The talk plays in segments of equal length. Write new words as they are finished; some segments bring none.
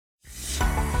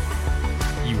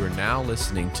You are now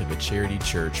listening to the Charity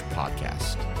Church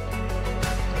podcast.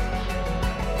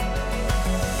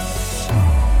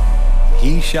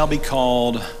 He shall be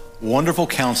called Wonderful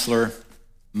Counselor,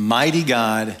 Mighty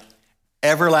God,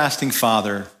 Everlasting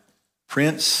Father,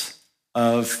 Prince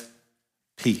of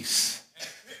Peace.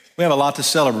 We have a lot to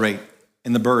celebrate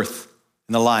in the birth,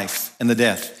 and the life, and the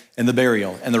death, and the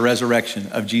burial, and the resurrection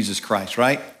of Jesus Christ,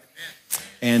 right?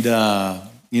 And,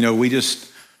 we just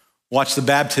watched the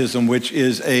baptism, which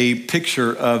is a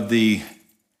picture of the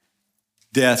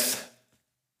death,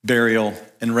 burial,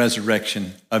 and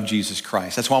resurrection of Jesus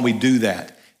Christ. That's why we do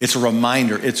that. It's a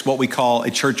reminder. It's what we call a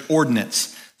church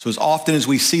ordinance. So as often as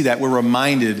we see that, we're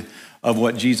reminded of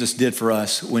what Jesus did for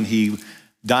us when he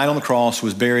died on the cross,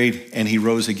 was buried, and he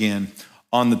rose again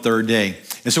on the third day.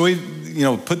 And so we've,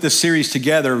 put this series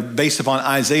together based upon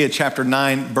Isaiah chapter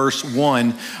 9, verse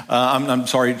 1.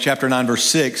 Chapter 9, verse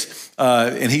 6.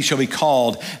 And he shall be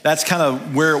called. That's kind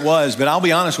of where it was. But I'll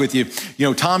be honest with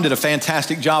you, Tom did a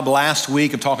fantastic job last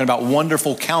week of talking about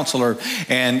Wonderful Counselor.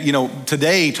 And,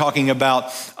 today talking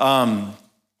about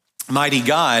Mighty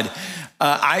God.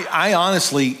 I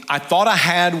honestly thought I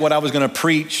had what I was going to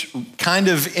preach kind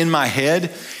of in my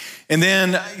head. And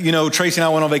then, Tracy and I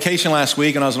went on vacation last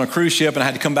week and I was on a cruise ship and I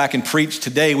had to come back and preach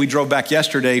today. We drove back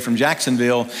yesterday from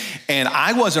Jacksonville and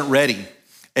I wasn't ready.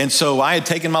 And so I had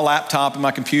taken my laptop and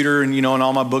my computer and, and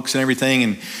all my books and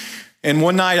everything. And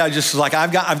one night I just was like,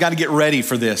 I've got to get ready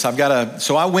for this.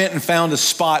 So I went and found a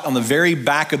spot on the very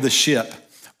back of the ship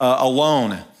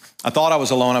alone. I thought I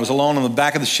was alone. I was alone on the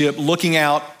back of the ship looking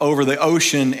out over the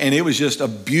ocean. And it was just a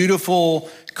beautiful,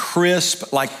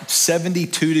 crisp, like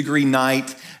 72-degree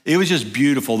night. It was just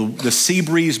beautiful, the sea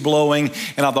breeze blowing.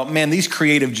 And I thought, man, these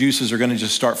creative juices are going to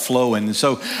just start flowing. And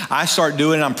so I start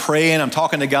doing it. I'm praying. I'm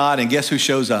talking to God. And guess who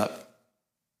shows up?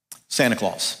 Santa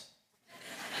Claus.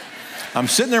 I'm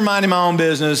sitting there minding my own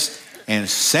business. And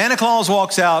Santa Claus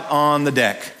walks out on the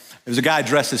deck. There was a guy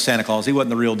dressed as Santa Claus. He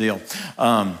wasn't the real deal.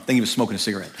 I think he was smoking a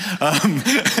cigarette.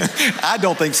 I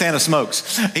don't think Santa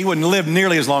smokes. He wouldn't live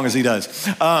nearly as long as he does.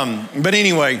 But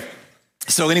anyway,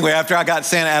 after I got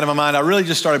Santa out of my mind, I really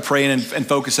just started praying and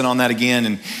focusing on that again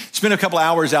and spent a couple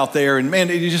hours out there. And man,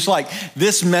 it was just like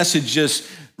this message just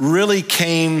really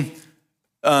came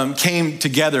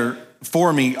together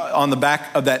for me on the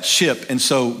back of that ship. And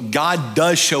so God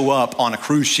does show up on a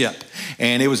cruise ship.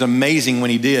 And it was amazing when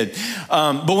he did.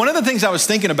 But one of the things I was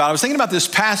thinking about this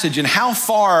passage and how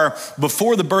far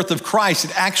before the birth of Christ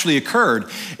it actually occurred.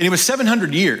 And it was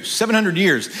 700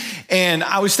 years. And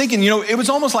I was thinking, it was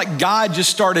almost like God just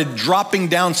started dropping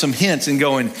down some hints and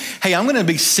going, hey, I'm going to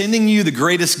be sending you the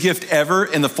greatest gift ever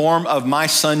in the form of my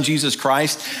son, Jesus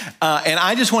Christ. And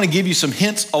I just want to give you some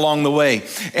hints along the way.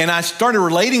 And I started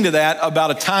relating to that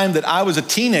about a time that I was a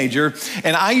teenager.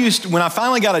 And when I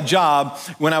finally got a job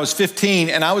when I was 15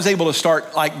 and I was able to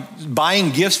start like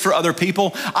buying gifts for other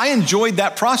people, I enjoyed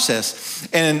that process.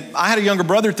 And I had a younger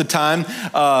brother at the time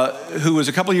who was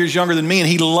a couple of years younger than me, and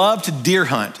he loved to deer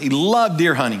hunt. He loved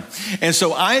deer hunting. And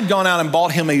so I had gone out and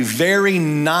bought him a very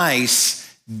nice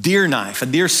deer knife, a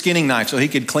deer skinning knife, so he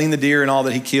could clean the deer and all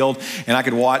that he killed, and I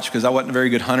could watch because I wasn't a very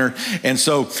good hunter. And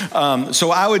so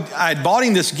I had bought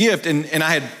him this gift, and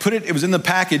I had put it was in the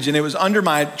package, and it was under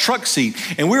my truck seat.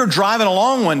 And we were driving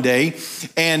along one day,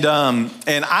 and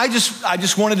I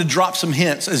just wanted to drop some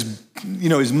hints as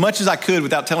much as I could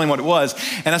without telling him what it was.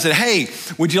 And I said, hey,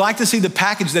 would you like to see the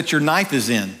package that your knife is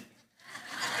in?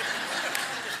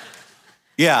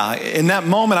 Yeah, in that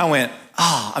moment I went,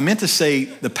 I meant to say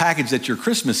the package that your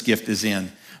Christmas gift is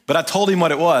in. But I told him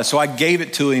what it was, so I gave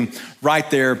it to him right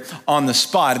there on the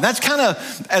spot. And that's kind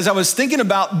of, as I was thinking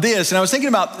about this, and I was thinking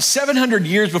about 700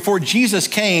 years before Jesus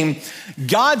came,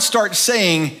 God starts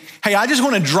saying, hey, I just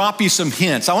want to drop you some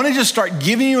hints. I want to just start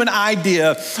giving you an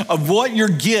idea of what your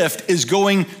gift is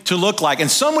going to look like. And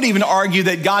some would even argue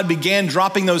that God began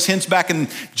dropping those hints back in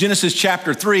Genesis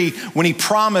chapter 3 when he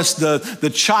promised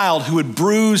the child who would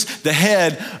bruise the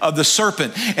head of the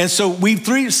serpent. And so we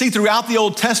see throughout the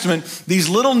Old Testament these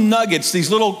little nuggets,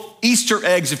 these little Easter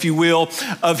eggs, if you will,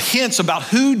 of hints about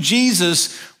who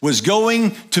Jesus was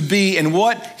going to be and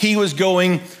what he was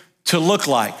going to look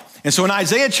like. And so in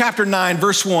Isaiah chapter 9,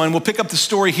 verse 1, we'll pick up the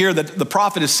story here that the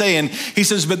prophet is saying. He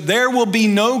says, but there will be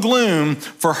no gloom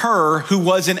for her who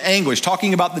was in anguish,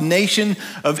 talking about the nation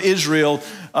of Israel.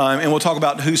 And we'll talk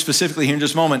about who specifically here in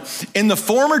just a moment. In the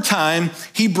former time,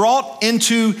 he brought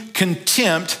into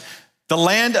contempt the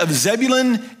land of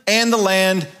Zebulun and the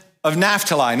land of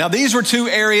Naphtali. Now, these were two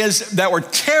areas that were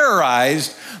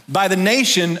terrorized by the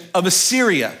nation of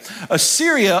Assyria.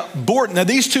 Now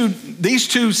these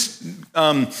two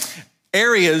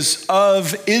areas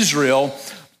of Israel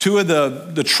two of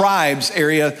the tribes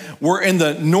area were in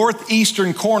the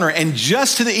northeastern corner. And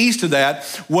just to the east of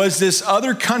that was this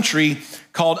other country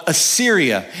called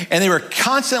Assyria. And they were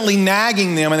constantly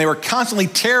nagging them and they were constantly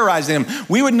terrorizing them.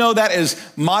 We would know that as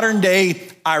modern day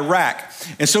Iraq.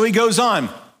 And so he goes on.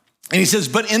 And he says,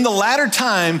 but in the latter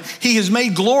time, he has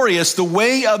made glorious the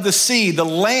way of the sea, the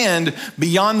land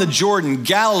beyond the Jordan,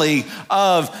 Galilee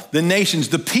of the nations.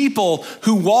 The people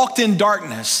who walked in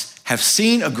darkness have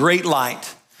seen a great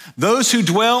light. Those who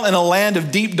dwell in a land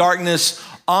of deep darkness,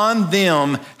 on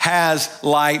them has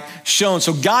light shone.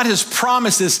 So God has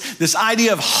promised this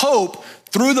idea of hope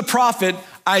through the prophet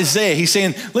Isaiah. He's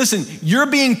saying, listen, you're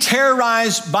being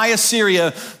terrorized by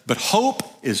Assyria, but hope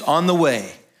is on the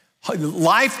way.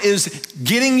 Life is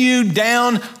getting you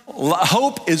down.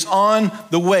 Hope is on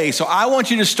the way. So I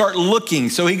want you to start looking.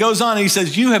 So he goes on and he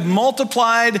says, you have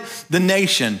multiplied the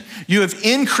nation. You have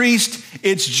increased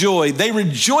its joy. They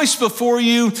rejoice before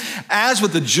you as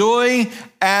with joy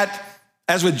at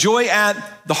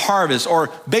the harvest, or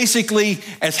basically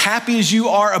as happy as you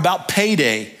are about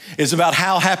payday is about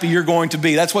how happy you're going to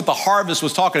be. That's what the harvest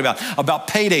was talking about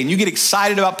payday. And you get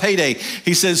excited about payday.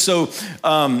 He says, so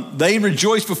they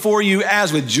rejoice before you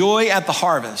as with joy at the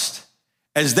harvest,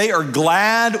 as they are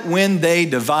glad when they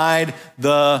divide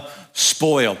the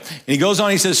spoil. And he goes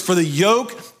on, he says, for the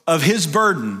yoke of his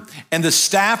burden and the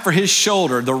staff for his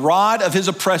shoulder, the rod of his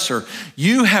oppressor,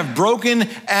 you have broken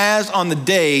as on the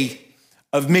day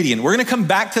of Midian. We're going to come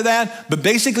back to that, but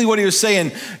basically what he was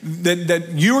saying, that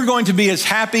you are going to be as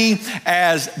happy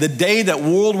as the day that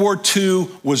World War II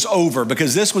was over,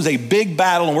 because this was a big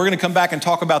battle, and we're going to come back and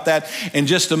talk about that in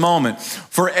just a moment.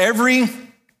 For every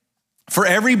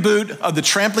boot of the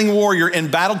trampling warrior in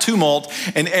battle tumult,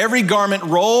 and every garment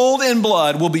rolled in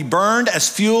blood will be burned as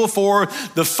fuel for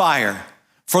the fire.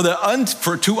 For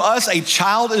to us a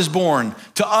child is born,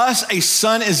 to us a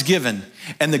son is given,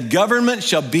 and the government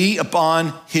shall be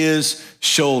upon his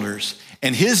shoulders.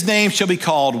 And his name shall be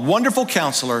called Wonderful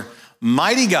Counselor,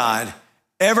 Mighty God,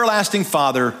 Everlasting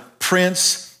Father,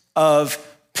 Prince of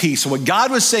Peace. So what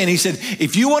God was saying, he said,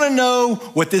 if you want to know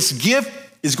what this gift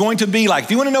is going to be like,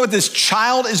 if you want to know what this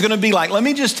child is going to be like, let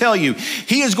me just tell you,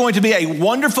 he is going to be a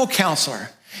wonderful counselor.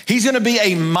 He's going to be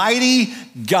a mighty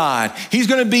God. He's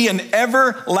going to be an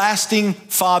everlasting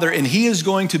Father, and he is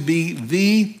going to be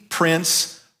the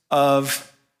Prince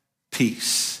of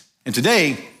Peace. And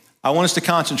today, I want us to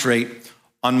concentrate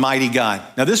on mighty God.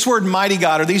 Now, this word mighty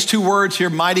God, or these two words here,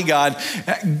 mighty God,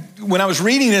 when I was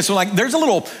reading this, I'm like, there's a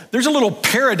little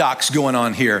paradox going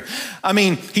on here. I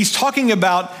mean, he's talking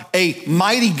about a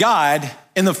mighty God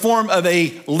in the form of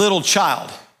a little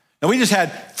child. Now, we just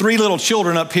had 3 little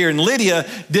children up here, and Lydia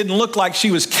didn't look like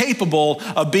she was capable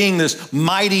of being this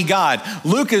mighty God.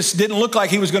 Lucas didn't look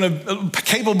like he was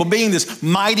capable of being this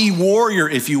mighty warrior,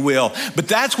 if you will. But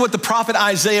that's what the prophet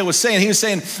Isaiah was saying. He was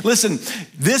saying, listen,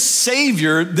 this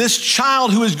Savior, this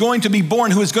child who is going to be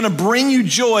born, who is going to bring you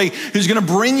joy, who's going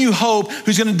to bring you hope,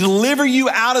 who's going to deliver you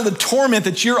out of the torment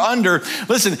that you're under,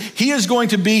 listen, he is going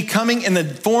to be coming in the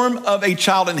form of a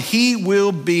child, and he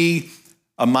will be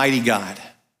a mighty God.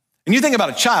 And you think about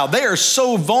a child, they are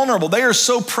so vulnerable, they are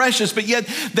so precious, but yet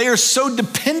they are so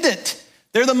dependent.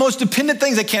 They're the most dependent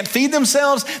things. They can't feed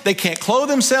themselves, they can't clothe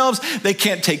themselves, they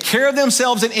can't take care of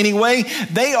themselves in any way.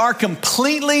 They are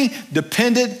completely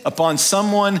dependent upon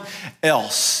someone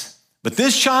else. But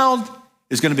this child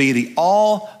is going to be the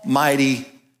Almighty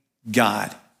God.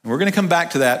 And we're going to come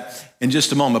back to that in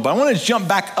just a moment. But I want to jump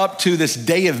back up to this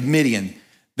day of Midian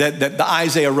that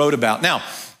Isaiah wrote about. Now,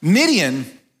 Midian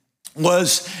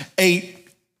was a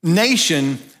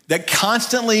nation that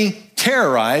constantly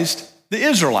terrorized the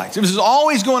Israelites. It was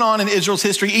always going on in Israel's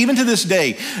history, even to this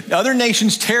day. Other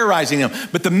nations terrorizing them.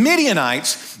 But the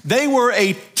Midianites, they were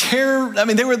a terror. I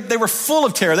mean, they were full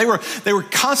of terror. They were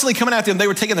constantly coming after them. They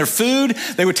were taking their food.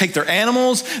 They would take their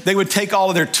animals. They would take all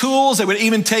of their tools. They would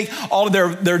even take all of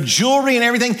their jewelry and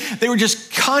everything. They were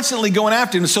just constantly going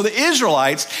after them. So the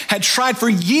Israelites had tried for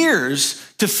years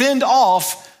to fend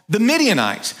off the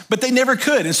Midianites, but they never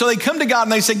could. And so they come to God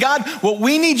and they say, God, what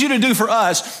we need you to do for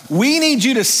us, we need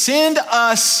you to send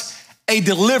us a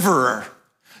deliverer,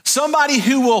 somebody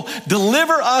who will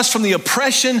deliver us from the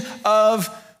oppression of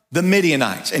the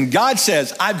Midianites. And God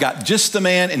says, I've got just the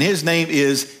man, and his name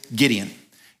is Gideon.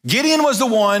 Gideon was the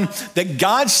one that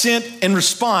God sent in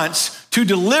response to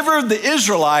deliver the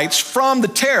Israelites from the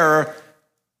terror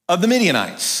of the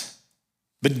Midianites.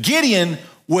 But Gideon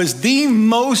was the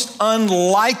most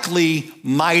unlikely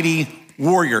mighty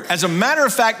warrior. As a matter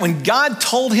of fact, when God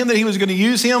told him that he was going to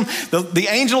use him, the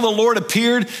angel of the Lord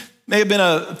appeared, may have been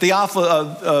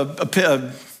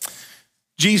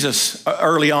Jesus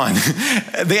early on.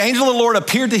 The angel of the Lord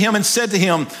appeared to him and said to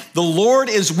him, "The Lord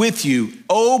is with you,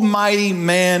 O mighty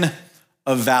man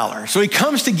of valor." So he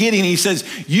comes to Gideon, he says,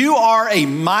 "You are a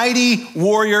mighty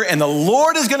warrior, and the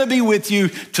Lord is gonna be with you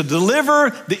to deliver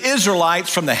the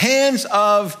Israelites from the hands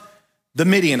of the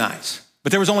Midianites." But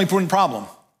there was only one problem.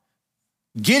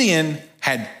 Gideon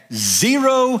had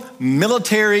zero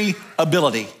military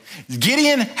ability.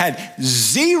 Gideon had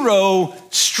zero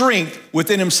strength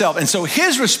within himself. And so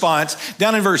his response,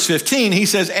 down in verse 15, he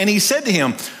says, "And he said to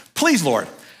him, 'Please, Lord,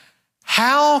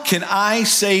 how can I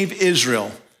save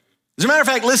Israel?' As a matter of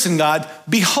fact, listen, God,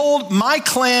 behold, my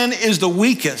clan is the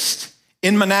weakest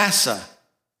in Manasseh,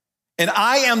 and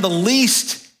I am the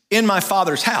least in my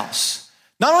father's house.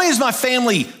 Not only is my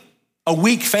family a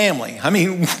weak family, I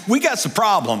mean, we got some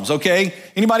problems, okay?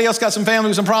 Anybody else got some family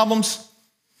with some problems?"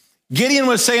 Gideon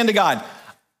was saying to God,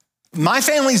 my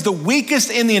family's the weakest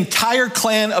in the entire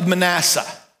clan of Manasseh.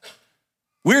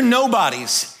 We're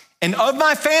nobodies. And of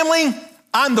my family,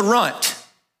 I'm the runt.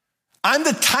 I'm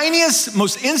the tiniest,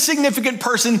 most insignificant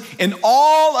person in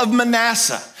all of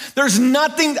Manasseh. There's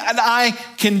nothing that I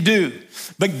can do.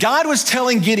 But God was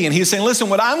telling Gideon, he was saying, listen,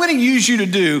 what I'm going to use you to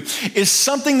do is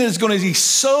something that is going to be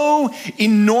so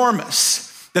enormous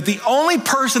that the only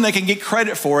person that can get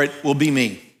credit for it will be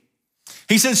me.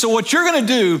 He said, so what you're going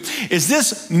to do is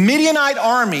this Midianite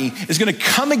army is going to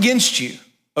come against you,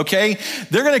 okay?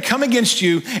 They're going to come against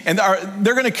you, and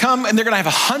they're going to come and they're going to have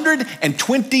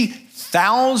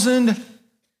 120,000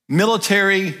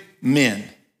 military men.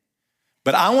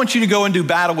 But I want you to go and do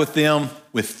battle with them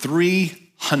with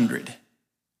 300.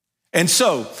 And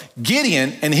so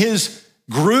Gideon and his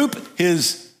group,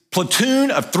 his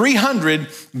platoon of 300,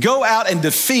 go out and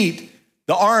defeat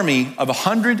the army of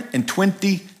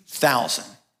 120,000.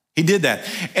 He did that.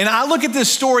 And I look at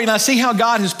this story and I see how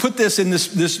God has put this in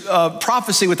this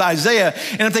prophecy with Isaiah.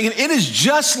 And I'm thinking, it is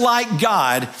just like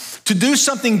God to do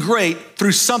something great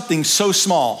through something so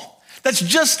small. That's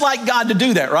just like God to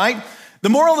do that, right? The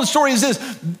moral of the story is this.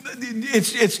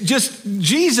 It's just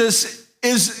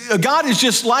God is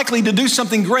just likely to do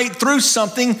something great through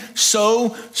something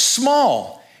so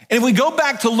small. And if we go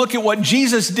back to look at what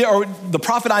Jesus did, or the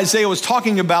prophet Isaiah was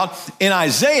talking about in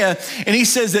Isaiah, and he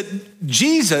says that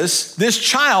Jesus, this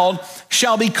child,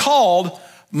 shall be called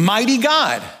Mighty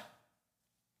God.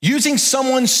 Using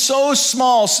someone so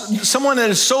small, someone that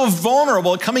is so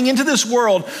vulnerable coming into this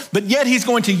world, but yet he's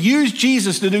going to use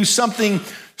Jesus to do something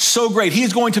so great. He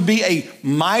is going to be a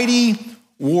mighty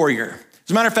warrior.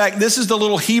 As a matter of fact, this is the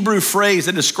little Hebrew phrase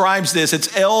that describes this.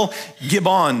 It's El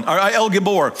Gibbon, or El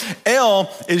Gibor. El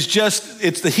is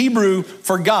it's the Hebrew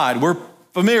for God. We're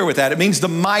familiar with that. It means the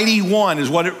mighty one is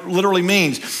what it literally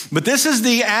means. But this is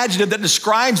the adjective that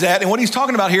describes that. And what he's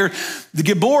talking about here, the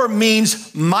Gibor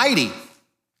means mighty.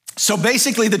 So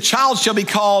basically the child shall be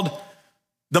called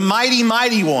the mighty,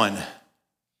 mighty one.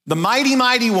 The mighty,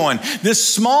 mighty one. This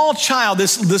small child,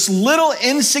 this little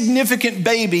insignificant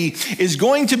baby is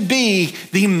going to be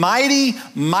the mighty,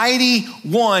 mighty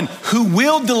one who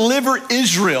will deliver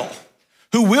Israel,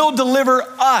 who will deliver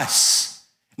us.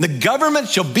 The government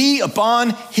shall be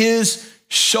upon his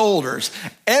shoulders.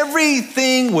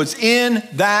 Everything was in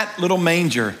that little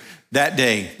manger that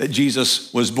day that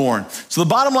Jesus was born. So the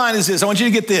bottom line is this. I want you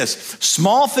to get this.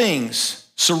 Small things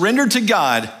surrendered to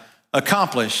God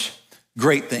accomplish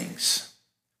great things.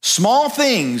 Small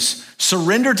things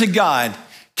surrendered to God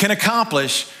can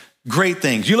accomplish great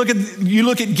things. You look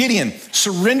at Gideon,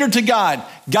 surrendered to God.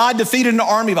 God defeated an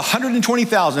army of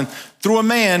 120,000 through a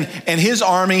man and his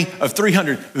army of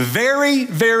 300. Very,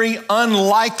 very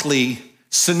unlikely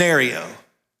scenario,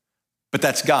 but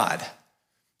that's God.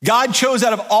 God chose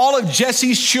out of all of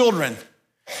Jesse's children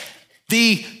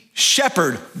the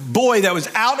shepherd boy that was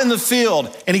out in the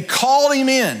field, and he called him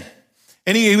in.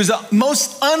 And he was the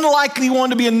most unlikely one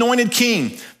to be anointed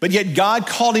king. But yet God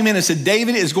called him in and said,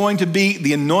 David is going to be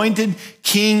the anointed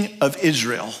king of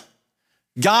Israel.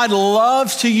 God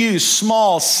loves to use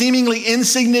small, seemingly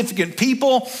insignificant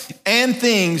people and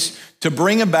things to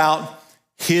bring about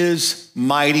his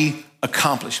mighty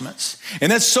accomplishments.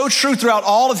 And that's so true throughout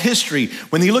all of history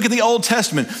when you look at the Old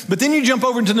Testament. But then you jump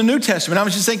over into the New Testament. I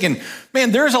was just thinking,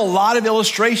 man, there's a lot of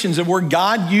illustrations of where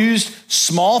God used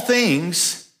small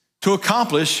things to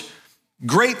accomplish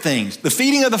great things. The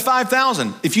feeding of the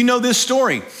 5,000. If you know this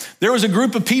story, there was a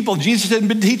group of people, Jesus had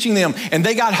been teaching them, and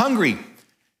they got hungry.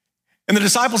 And the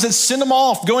disciples said, send them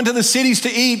off, go into the cities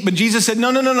to eat. But Jesus said,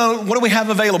 no. What do we have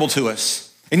available to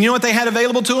us? And you know what they had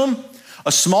available to them?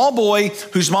 A small boy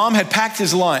whose mom had packed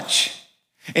his lunch.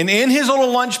 And in his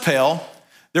little lunch pail,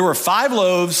 there were 5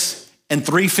 loaves and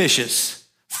 3 fishes.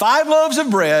 5 loaves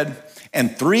of bread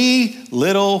and 3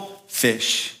 little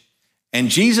fish. And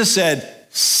Jesus said,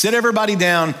 sit everybody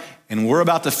down, and we're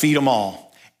about to feed them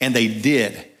all. And they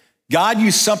did. God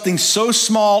used something so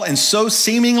small and so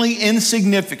seemingly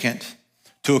insignificant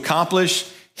to accomplish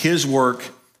his work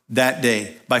that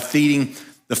day by feeding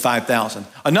the 5,000.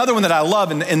 Another one that I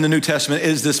love in the New Testament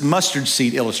is this mustard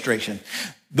seed illustration.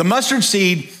 The mustard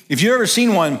seed, if you've ever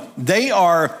seen one, they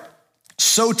are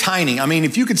so tiny. I mean,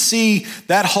 if you could see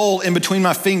that hole in between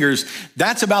my fingers,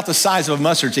 that's about the size of a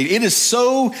mustard seed. It is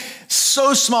so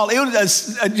small. It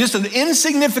was just an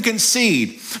insignificant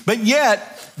seed, but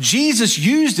yet Jesus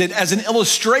used it as an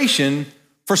illustration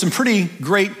for some pretty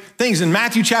great things. In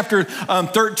Matthew chapter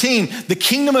 13, the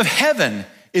kingdom of heaven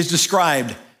is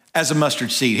described as a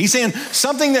mustard seed. He's saying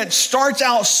something that starts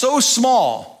out so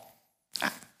small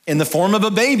in the form of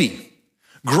a baby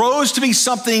grows to be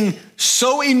something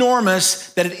so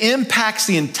enormous that it impacts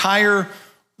the entire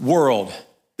world.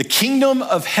 The kingdom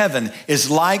of heaven is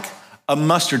like a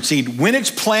mustard seed. When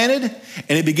it's planted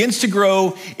and it begins to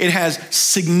grow, it has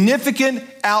significant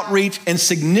outreach and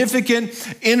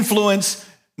significant influence,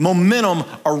 momentum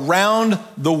around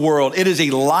the world. It is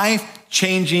a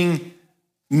life-changing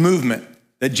movement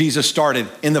that Jesus started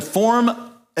in the form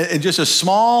just as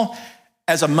small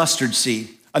as a mustard seed.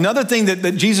 Another thing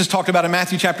that Jesus talked about in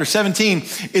Matthew chapter 17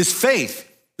 is faith,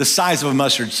 the size of a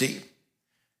mustard seed.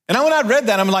 And when I read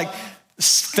that, I'm like,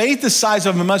 faith the size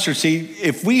of a mustard seed,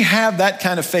 if we have that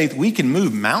kind of faith, we can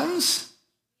move mountains?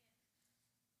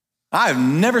 I've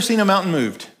never seen a mountain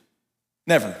moved.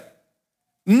 Never.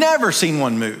 Never seen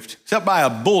one moved, except by a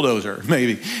bulldozer,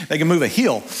 maybe. They can move a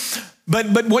hill.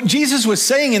 But what Jesus was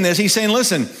saying in this, he's saying,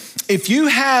 listen, if you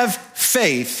have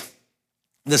faith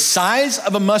the size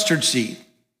of a mustard seed,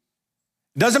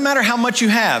 doesn't matter how much you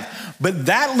have, but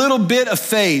that little bit of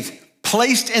faith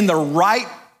placed in the right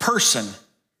person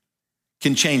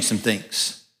can change some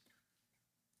things.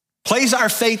 Place our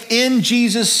faith in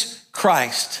Jesus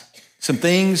Christ, some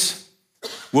things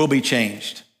will be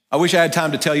changed. I wish I had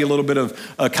time to tell you a little bit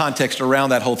of context around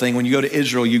that whole thing. When you go to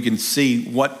Israel, you can see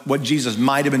what Jesus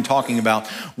might have been talking about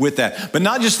with that. But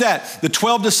not just that, the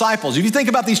 12 disciples. If you think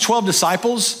about these 12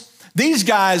 disciples, these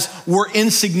guys were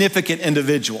insignificant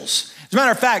individuals. As a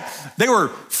matter of fact, they were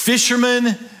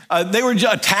fishermen. They were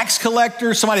a tax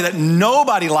collector, somebody that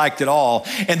nobody liked at all.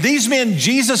 And these men,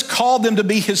 Jesus called them to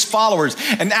be his followers.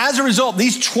 And as a result,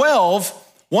 these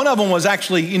 12, one of them was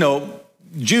actually,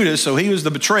 Judas, so he was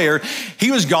the betrayer.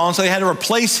 He was gone, so they had to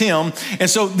replace him. And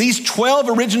so these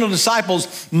 12 original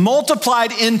disciples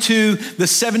multiplied into the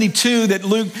 72 that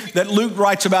Luke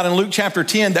writes about in Luke chapter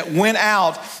 10 that went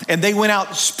out, and they went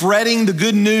out spreading the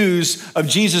good news of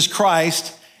Jesus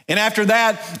Christ. And after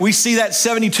that, we see that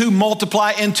 72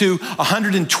 multiply into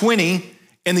 120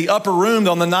 in the upper room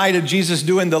on the night of Jesus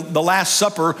doing the Last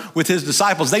Supper with his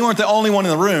disciples. They weren't the only one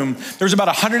in the room. There was about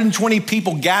 120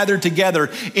 people gathered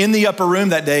together in the upper room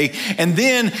that day. And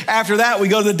then after that, we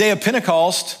go to the day of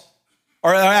Pentecost,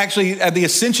 or actually at the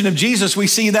ascension of Jesus, we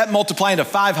see that multiply into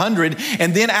 500.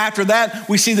 And then after that,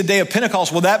 we see the day of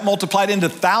Pentecost. Well, that multiplied into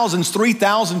thousands.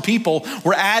 3,000 people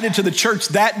were added to the church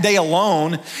that day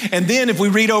alone. And then if we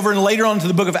read over and later on to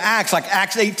the book of Acts, like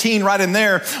Acts 18 right in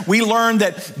there, we learn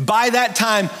that by that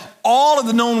time, all of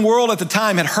the known world at the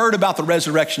time had heard about the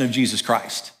resurrection of Jesus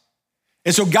Christ.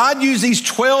 And so God used these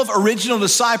 12 original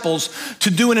disciples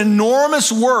to do an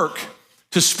enormous work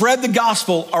to spread the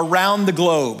gospel around the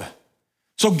globe.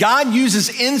 So God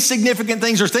uses insignificant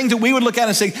things or things that we would look at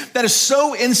and say, that is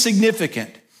so insignificant,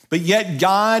 but yet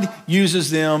God uses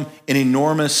them in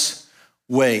enormous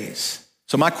ways.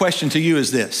 So my question to you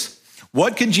is this: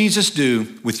 what could Jesus do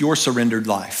with your surrendered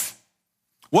life?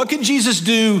 What could Jesus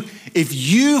do if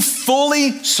you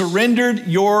fully surrendered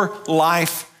your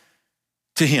life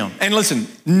to him? And listen,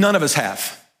 none of us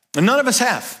have. None of us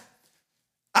have.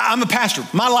 I'm a pastor.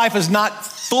 My life is not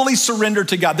fully surrendered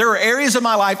to God. There are areas of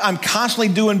my life I'm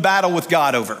constantly doing battle with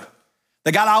God over.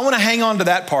 That God, I want to hang on to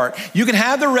that part. You can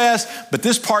have the rest, but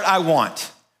this part I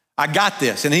want. I got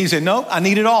this. And he said, no, I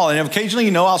need it all. And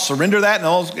occasionally, I'll surrender that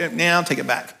and I'll take it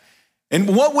back.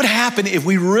 And what would happen if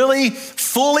we really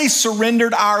fully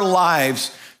surrendered our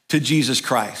lives to Jesus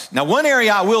Christ? Now, one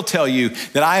area I will tell you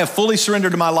that I have fully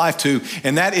surrendered my life to,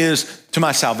 and that is to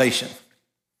my salvation.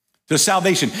 To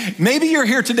salvation. Maybe you're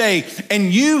here today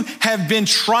and you have been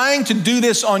trying to do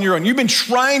this on your own. You've been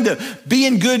trying to be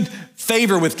in good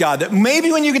favor with God. That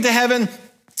maybe when you get to heaven,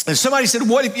 And somebody said,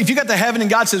 what if you got to heaven and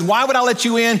God says, why would I let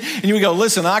you in? And you would go,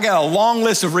 listen, I got a long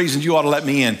list of reasons you ought to let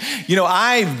me in. You know,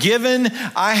 I've given,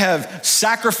 I have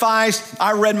sacrificed,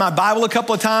 I read my Bible a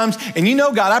couple of times. And you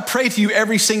know, God, I pray to you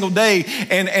every single day.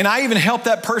 And I even helped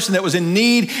that person that was in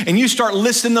need. And you start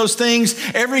listing those things.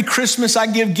 Every Christmas I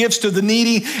give gifts to the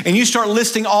needy. And you start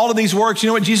listing all of these works. You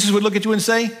know what Jesus would look at you and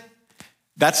say?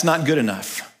 That's not good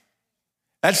enough.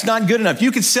 That's not good enough.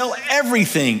 You could sell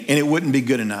everything and it wouldn't be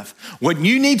good enough. What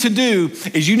you need to do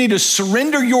is you need to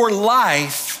surrender your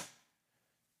life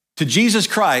to Jesus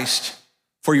Christ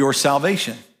for your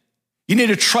salvation. You need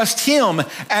to trust him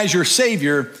as your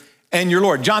Savior and your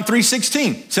Lord. John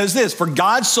 3:16 says this, for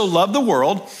God so loved the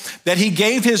world that he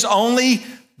gave his only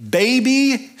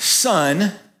baby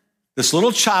son, this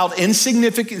little child,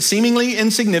 insignificant, seemingly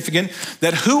insignificant,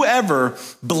 that whoever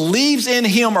believes in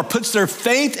him or puts their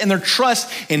faith and their trust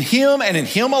in him and in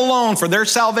him alone for their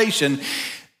salvation,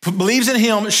 believes in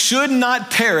him, should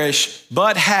not perish,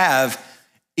 but have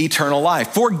eternal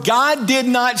life. For God did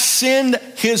not send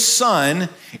his son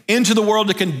into the world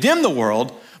to condemn the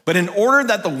world, but in order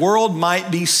that the world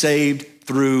might be saved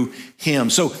through him.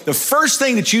 So the first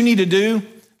thing that you need to do,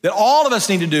 that all of us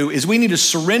need to do, is we need to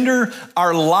surrender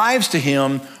our lives to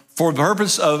him for the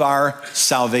purpose of our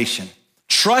salvation.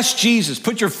 Trust Jesus.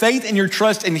 Put your faith and your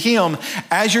trust in him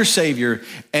as your Savior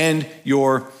and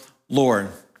your Lord.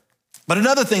 But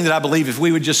another thing that I believe, if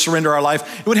we would just surrender our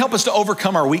life, it would help us to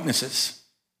overcome our weaknesses.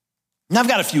 And I've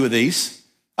got a few of these.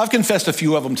 I've confessed a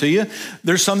few of them to you.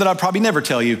 There's some that I'd probably never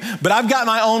tell you, but I've got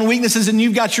my own weaknesses and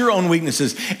you've got your own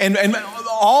weaknesses. And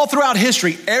all throughout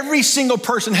history, every single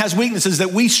person has weaknesses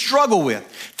that we struggle with,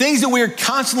 things that we're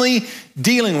constantly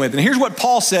dealing with. And here's what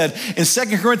Paul said in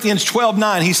 2 Corinthians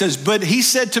 12:9. He says, but he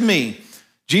said to me,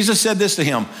 Jesus said this to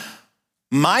him,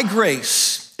 my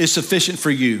grace is sufficient for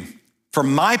you, for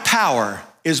my power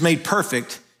is made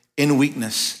perfect in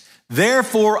weakness.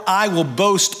 Therefore, I will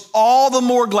boast all the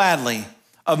more gladly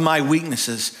of my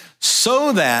weaknesses,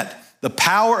 so that the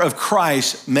power of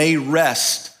Christ may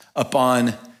rest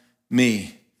upon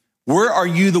me. Where are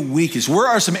you the weakest? Where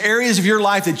are some areas of your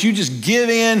life that you just give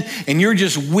in and you're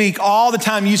just weak all the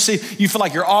time? You feel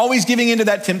like you're always giving into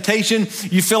that temptation.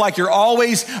 You feel like you're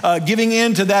always giving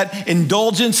in to that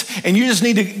indulgence, and you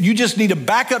just need to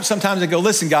back up sometimes and go,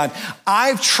 listen, God,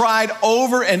 I've tried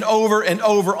over and over and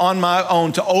over on my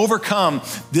own to overcome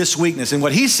this weakness. And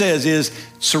what he says is,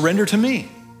 surrender to me.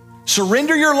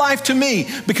 Surrender your life to me,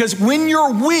 because when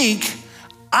you're weak,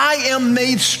 I am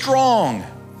made strong.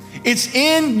 It's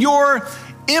in your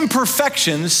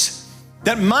imperfections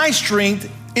that my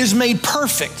strength is made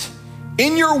perfect,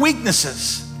 in your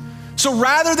weaknesses. So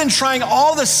rather than trying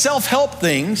all the self-help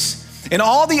things and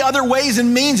all the other ways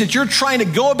and means that you're trying to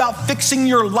go about fixing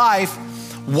your life,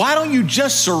 why don't you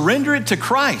just surrender it to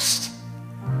Christ?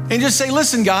 And just say,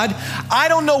 listen, God, I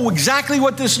don't know exactly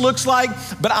what this looks like,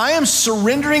 but I am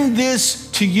surrendering this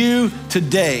to you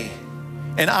today.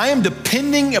 And I am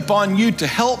depending upon you to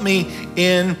help me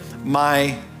in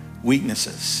my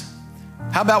weaknesses.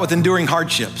 How about with enduring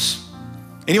hardships?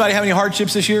 Anybody have any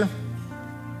hardships this year?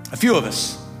 A few of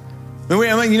us.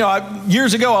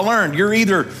 Years ago I learned you're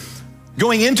either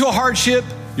going into a hardship,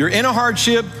 you're in a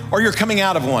hardship, or you're coming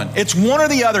out of one. It's one or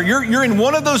the other. You're in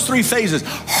one of those three phases.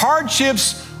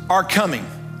 Hardships are coming.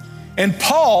 And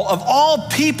Paul, of all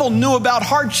people, knew about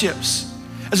hardships.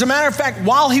 As a matter of fact,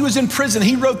 while he was in prison,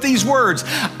 he wrote these words,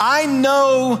 I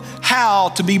know how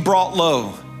to be brought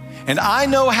low, and I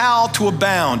know how to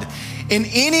abound. In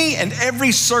any and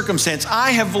every circumstance,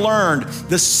 I have learned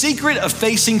the secret of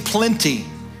facing plenty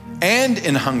and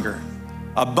in hunger,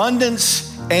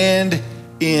 abundance and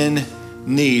in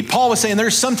need. Paul was saying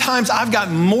there's sometimes I've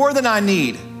got more than I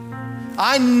need.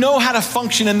 I know how to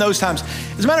function in those times.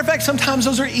 As a matter of fact, sometimes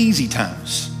those are easy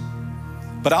times.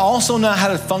 But I also know how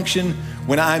to function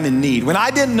when I'm in need. When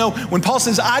Paul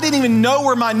says, I didn't even know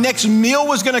where my next meal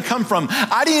was going to come from.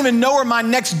 I didn't even know where my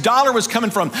next dollar was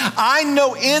coming from. I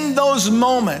know in those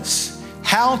moments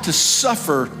how to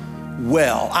suffer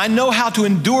well. I know how to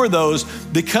endure those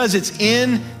because it's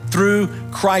in through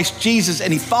Christ Jesus.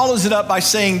 And he follows it up by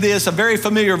saying this, a very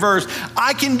familiar verse,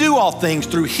 I can do all things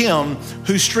through him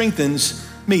who strengthens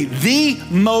me. The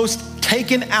most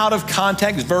taken out of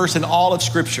context verse in all of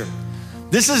Scripture.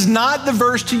 This is not the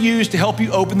verse to use to help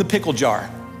you open the pickle jar.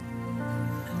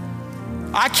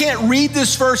 I can't read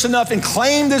this verse enough and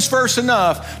claim this verse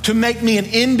enough to make me an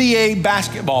NBA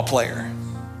basketball player.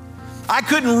 I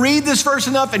couldn't read this verse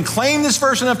enough and claim this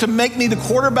verse enough to make me the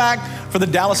quarterback for the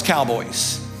Dallas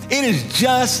Cowboys. It is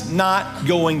just not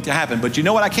going to happen. But you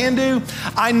know what I can do?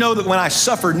 I know that when I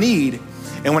suffer need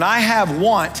and when I have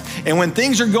want, and when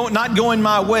things are not going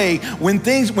my way,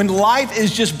 when life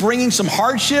is just bringing some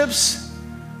hardships,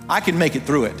 I can make it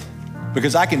through it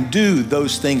because I can do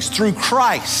those things through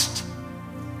Christ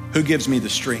who gives me the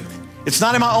strength. It's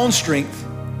not in my own strength,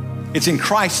 it's in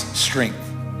Christ's strength.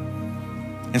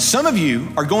 And some of you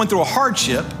are going through a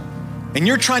hardship and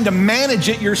you're trying to manage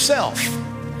it yourself.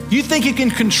 You think you can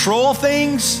control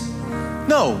things?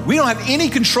 No, we don't have any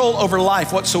control over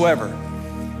life whatsoever.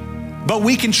 But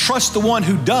we can trust the one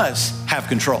who does have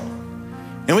control.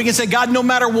 And we can say, God, no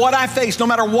matter what I face, no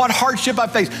matter what hardship I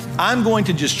face, I'm going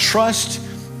to just trust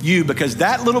you because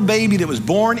that little baby that was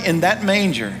born in that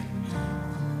manger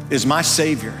is my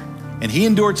Savior. And he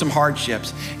endured some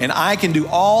hardships. And I can do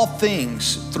all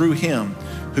things through him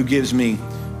who gives me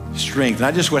strength. And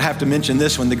I just would have to mention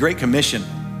this one, the Great Commission.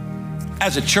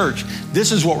 As a church,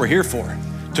 this is what we're here for,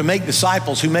 to make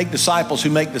disciples who make disciples who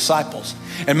make disciples.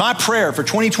 And my prayer for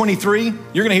 2023,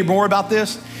 you're gonna hear more about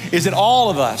this, is that all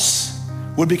of us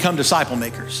would become disciple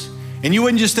makers. And you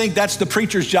wouldn't just think that's the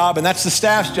preacher's job and that's the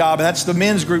staff's job and that's the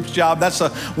men's group's job, that's the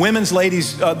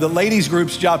the ladies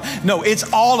group's job. No,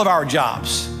 it's all of our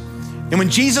jobs. And when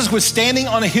Jesus was standing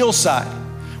on a hillside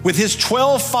with his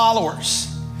 12 followers,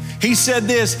 he said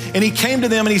this, and he came to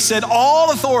them and he said,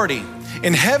 all authority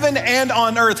in heaven and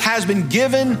on earth has been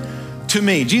given to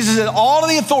me. Jesus said, all of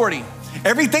the authority,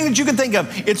 everything that you can think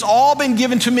of, it's all been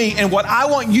given to me. And what I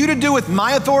want you to do with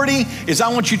my authority is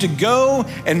I want you to go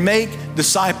and make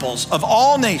disciples of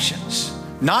all nations,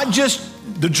 not just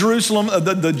the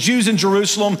Jews in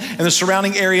Jerusalem and the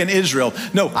surrounding area in Israel.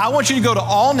 No, I want you to go to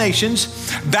all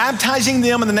nations, baptizing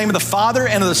them in the name of the Father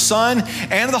and of the Son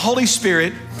and of the Holy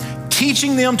Spirit,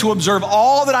 teaching them to observe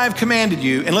all that I have commanded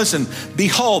you. And listen,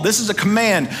 behold, this is a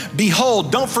command.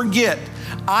 Behold, don't forget,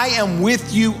 I am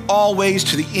with you always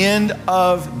to the end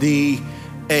of the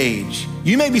age.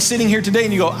 You may be sitting here today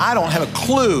and you go, I don't have a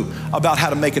clue about how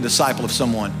to make a disciple of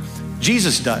someone.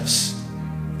 Jesus does.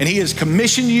 And he has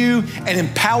commissioned you and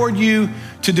empowered you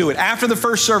to do it. After the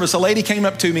first service, a lady came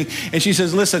up to me and she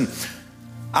says, listen,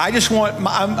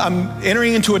 I'm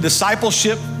entering into a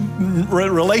discipleship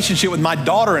relationship with my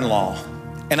daughter-in-law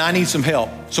and I need some help.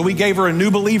 So we gave her a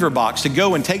new believer box to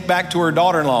go and take back to her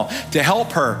daughter-in-law to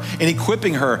help her in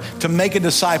equipping her to make a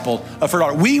disciple of her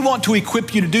daughter. We want to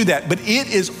equip you to do that, but it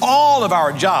is all of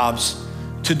our jobs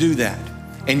to do that.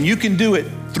 And you can do it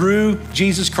through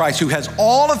Jesus Christ, who has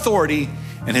all authority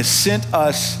and has sent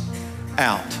us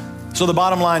out. So the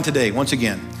bottom line today, once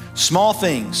again, small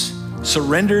things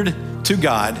surrendered to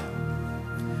God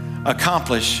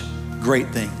accomplish great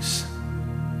things.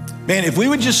 Man, if we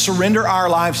would just surrender our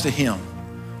lives to him,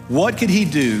 what could he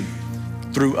do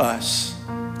through us?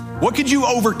 What could you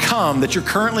overcome that you're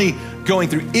currently going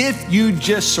through if you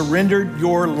just surrendered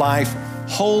your life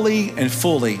wholly and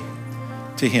fully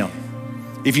to him?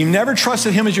 If you've never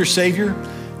trusted him as your Savior,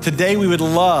 today we would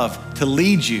love to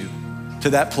lead you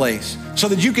to that place so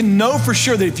that you can know for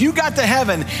sure that if you got to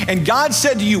heaven and God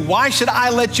said to you, why should I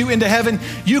let you into heaven?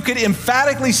 You could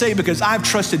emphatically say, because I've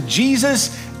trusted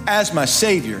Jesus as my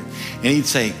Savior. And he'd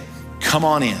say, come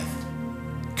on in,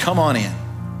 come on in.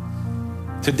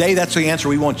 Today, that's the answer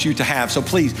we want you to have. So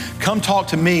please come talk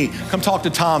to me, come talk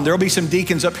to Tom. There'll be some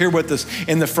deacons up here with us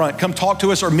in the front. Come talk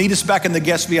to us or meet us back in the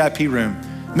guest VIP room.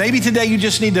 Maybe today you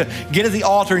just need to get at the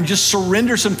altar and just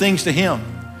surrender some things to him.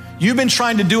 You've been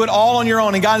trying to do it all on your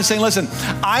own, and God is saying, listen,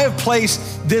 I have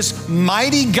placed this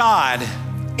mighty God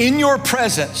in your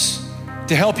presence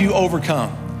to help you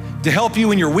overcome, to help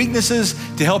you in your weaknesses,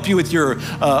 to help you with your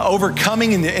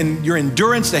overcoming and your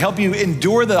endurance, to help you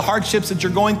endure the hardships that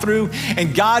you're going through.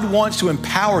 And God wants to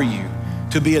empower you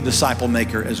to be a disciple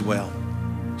maker as well.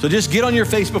 So just get on your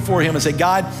face before him and say,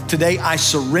 God, today I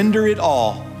surrender it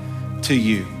all to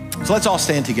you. So let's all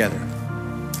stand together.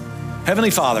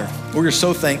 Heavenly Father, we're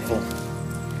so thankful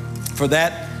for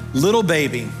that little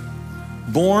baby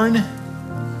born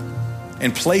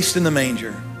and placed in the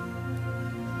manger.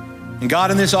 And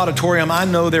God, in this auditorium, I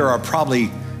know there are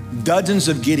probably dozens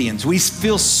of Gideons. We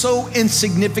feel so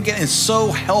insignificant and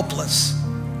so helpless.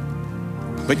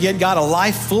 But yet, God, a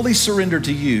life fully surrendered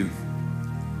to you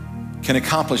can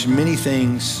accomplish many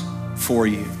things for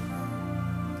you.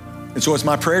 And so it's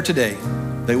my prayer today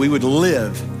that we would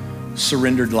live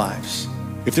surrendered lives.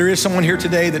 If there is someone here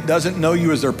today that doesn't know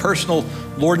you as their personal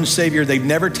Lord and Savior, they've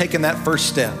never taken that first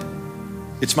step,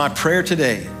 it's my prayer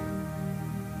today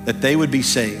that they would be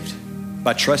saved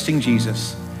by trusting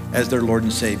Jesus as their Lord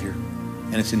and Savior.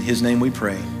 And it's in his name we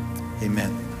pray.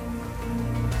 Amen.